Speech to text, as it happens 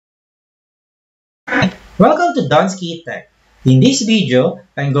Welcome to Donsky Tech. In this video,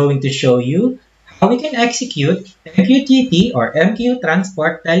 I'm going to show you how we can execute MQTT or MQ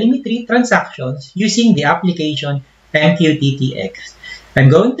transport telemetry transactions using the application MQTTX. I'm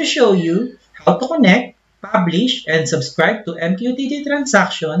going to show you how to connect, publish, and subscribe to MQTT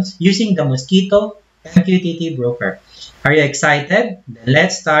transactions using the Mosquitto MQTT broker. Are you excited? Then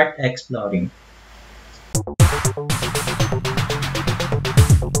let's start exploring.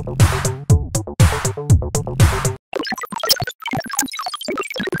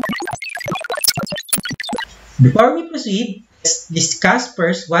 Before we proceed, let's discuss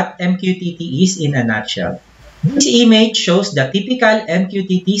first what MQTT is in a nutshell. This image shows the typical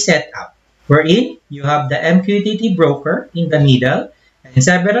MQTT setup, wherein you have the MQTT broker in the middle and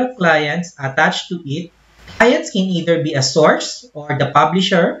several clients attached to it. Clients can either be a source or the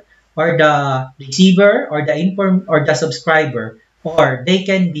publisher or the receiver or the subscriber, or they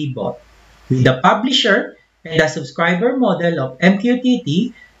can be both. With the publisher and the subscriber model of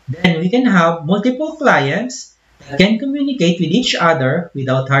MQTT, then we can have multiple clients that can communicate with each other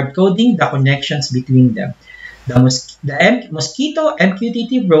without hard coding the connections between them. The Mosquitto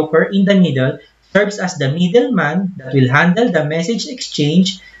MQTT broker in the middle serves as the middleman that will handle the message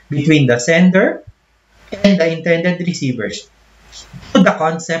exchange between the sender and the intended receivers. To the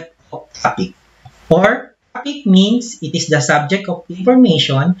concept of topic, or topic means it is the subject of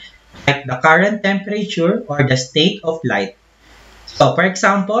information like the current temperature or the state of light. So, for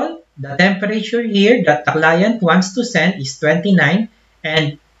example, the temperature here that the client wants to send is 29,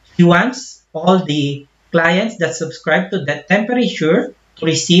 and he wants all the clients that subscribe to that temperature to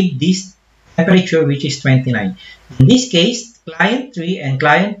receive this temperature, which is 29. In this case, client 3 and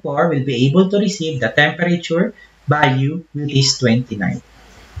client 4 will be able to receive the temperature value, which is 29.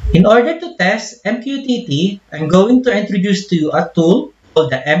 In order to test MQTT, I'm going to introduce to you a tool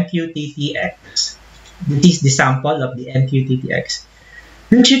called the MQTTX. This is the sample of the MQTTX,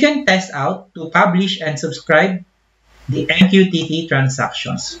 which you can test out to publish and subscribe the MQTT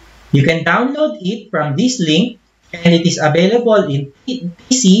transactions. You can download it from this link, and it is available in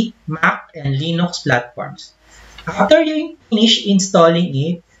PC, Mac, and Linux platforms. After you finish installing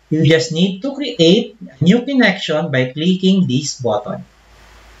it, you just need to create a new connection by clicking this button.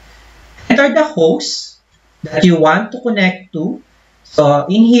 Enter the host that you want to connect to. So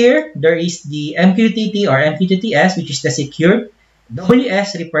in here, there is the MQTT or MQTTS, which is the secured.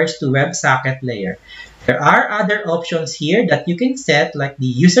 WS refers to WebSocket layer. There are other options here that you can set, like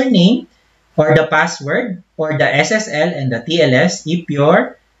the username or the password or the SSL and the TLS if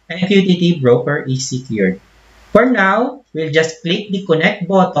your MQTT broker is secured. For now, we'll just click the connect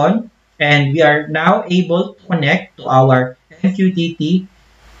button, and we are now able to connect to our MQTT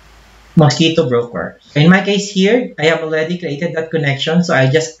Mosquitto broker. In my case here, I have already created that connection, so I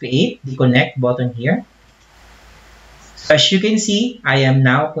just create the connect button here. So as you can see, I am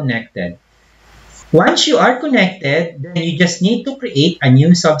now connected. Once you are connected, then you just need to create a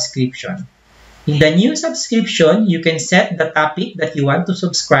new subscription. In the new subscription, you can set the topic that you want to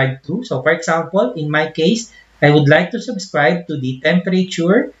subscribe to. So for example, in my case, I would like to subscribe to the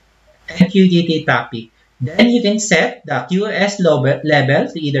temperature MQTT topic. Then you can set the QoS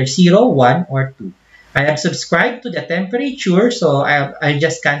level to either 0, 1, or 2. I have subscribed to the temperature, so I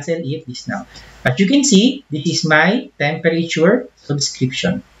just cancel it this now. As you can see, this is my temperature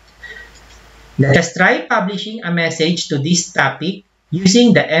subscription. Let us try publishing a message to this topic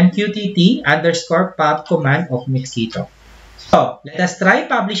using the MQTT_pub command of Mosquitto. So, let us try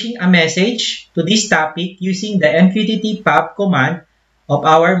publishing a message to this topic using the MQTT pub command of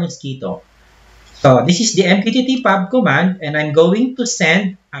our Mosquitto. So, this is the MQTT pub command, and I'm going to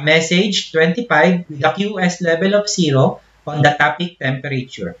send a message 25 with a QoS level of 0 on the topic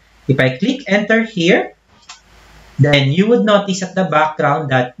temperature. If I click enter here, then you would notice at the background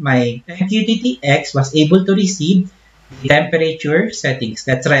that my MQTTX was able to receive the temperature settings.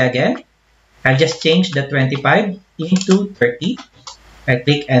 Let's try again. I'll just change the 25 into 30. I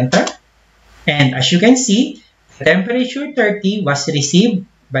click enter. And as you can see, the temperature 30 was received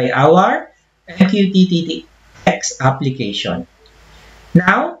by our MQTTX application.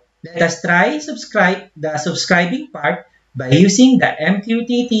 Now, let us try the subscribing part by using the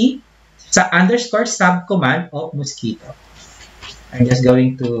MQTT _sub command of Mosquitto. I'm just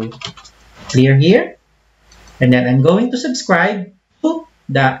going to clear here, and then I'm going to subscribe to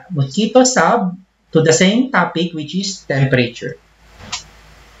the Mosquitto sub to the same topic, which is temperature.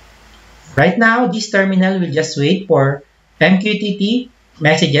 Right now, this terminal will just wait for MQTT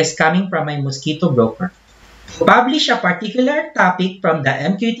messages coming from my Mosquitto broker. To publish a particular topic from the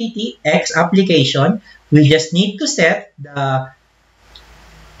MQTTX application, we just need to set the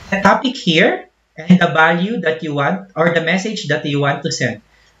topic here and the value that you want or the message that you want to send.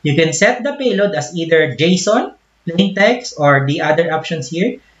 You can set the payload as either JSON, plain text, or the other options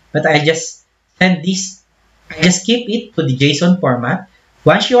here. But I just keep it to the JSON format.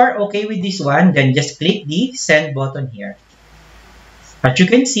 Once you are okay with this one, then just click the send button here. As you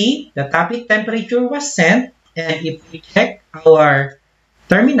can see, the topic temperature was sent, and if we check our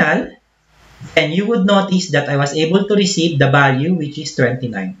terminal, then you would notice that I was able to receive the value, which is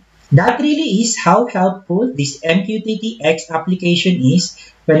 29. That really is how helpful this MQTTX application is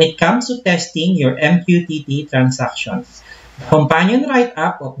when it comes to testing your MQTT transactions. The companion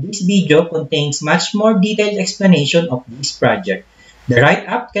write-up of this video contains much more detailed explanation of this project. The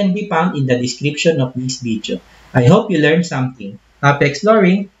write-up can be found in the description of this video. I hope you learned something. Happy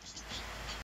exploring!